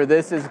go. For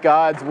this is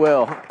God's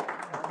will.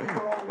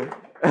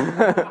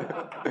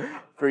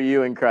 For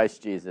you in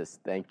Christ Jesus.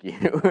 Thank you.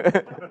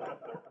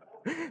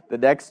 The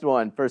next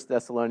one, 1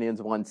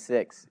 Thessalonians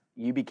 1:6.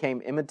 You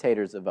became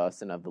imitators of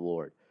us and of the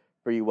Lord,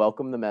 for you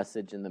welcomed the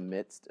message in the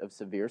midst of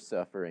severe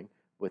suffering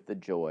with the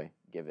joy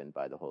given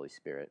by the Holy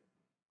Spirit.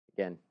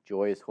 Again,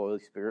 joy is Holy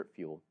Spirit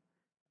fueled,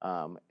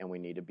 and we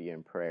need to be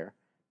in prayer,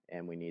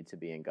 and we need to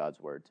be in God's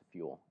word to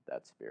fuel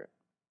that spirit.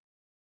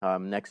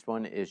 Next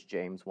one is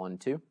James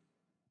 1:2.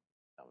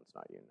 That one's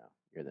not you, no.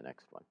 You're the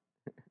next one.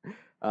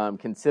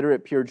 Consider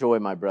it pure joy,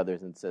 my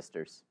brothers and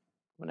sisters,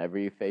 whenever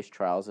you face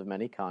trials of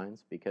many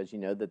kinds, because you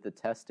know that the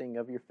testing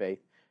of your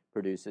faith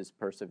produces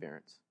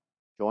perseverance.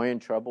 Joy in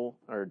trials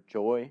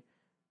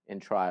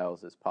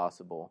is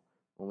possible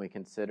when we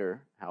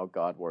consider how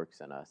God works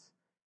in us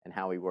and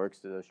how He works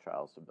through those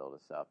trials to build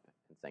us up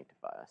and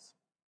sanctify us.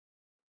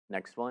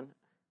 Next one,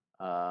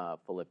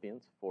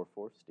 Philippians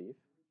 4:4. Steve.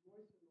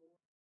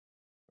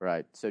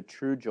 Right. So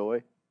true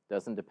joy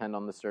doesn't depend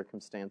on the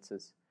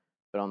circumstances,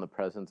 but on the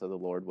presence of the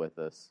Lord with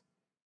us.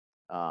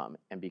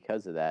 And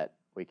because of that,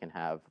 we can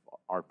have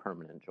our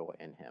permanent joy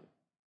in Him.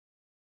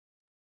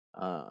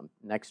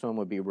 Next one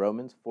would be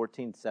Romans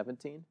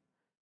 14:17.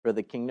 For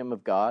the kingdom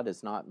of God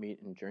is not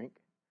meat and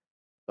drink,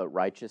 but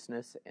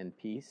righteousness and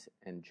peace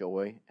and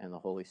joy in the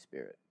Holy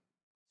Spirit.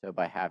 So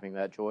by having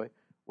that joy,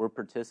 we're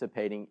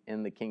participating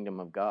in the kingdom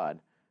of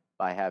God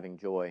by having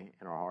joy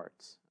in our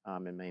hearts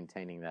and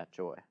maintaining that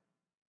joy.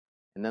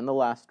 And then the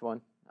last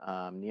one,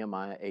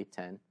 Nehemiah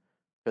 8:10.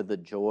 For the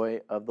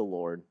joy of the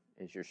Lord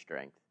is your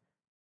strength.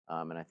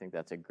 And I think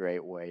that's a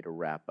great way to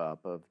wrap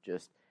up of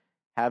just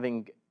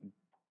having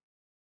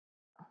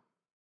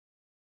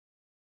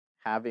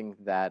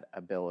that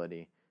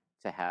ability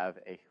to have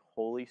a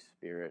Holy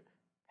Spirit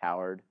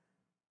powered,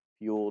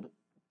 fueled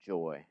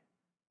joy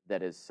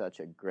that is such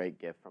a great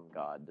gift from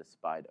God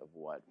despite of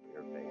what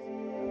you're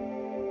facing.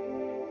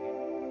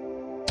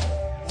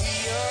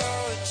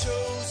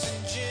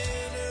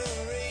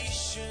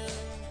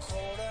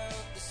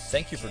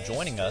 Thank you for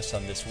joining us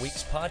on this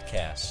week's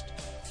podcast.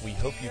 We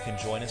hope you can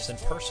join us in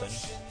person.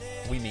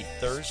 We meet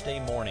Thursday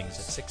mornings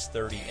at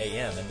 6:30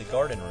 a.m. in the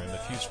Garden Room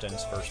of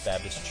Houston's First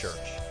Baptist Church.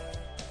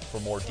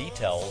 For more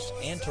details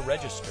and to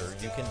register,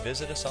 you can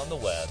visit us on the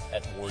web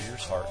at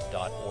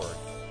warriorsheart.org.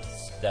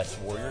 That's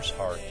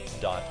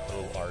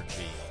warriorsheart.org.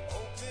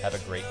 Have a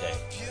great day.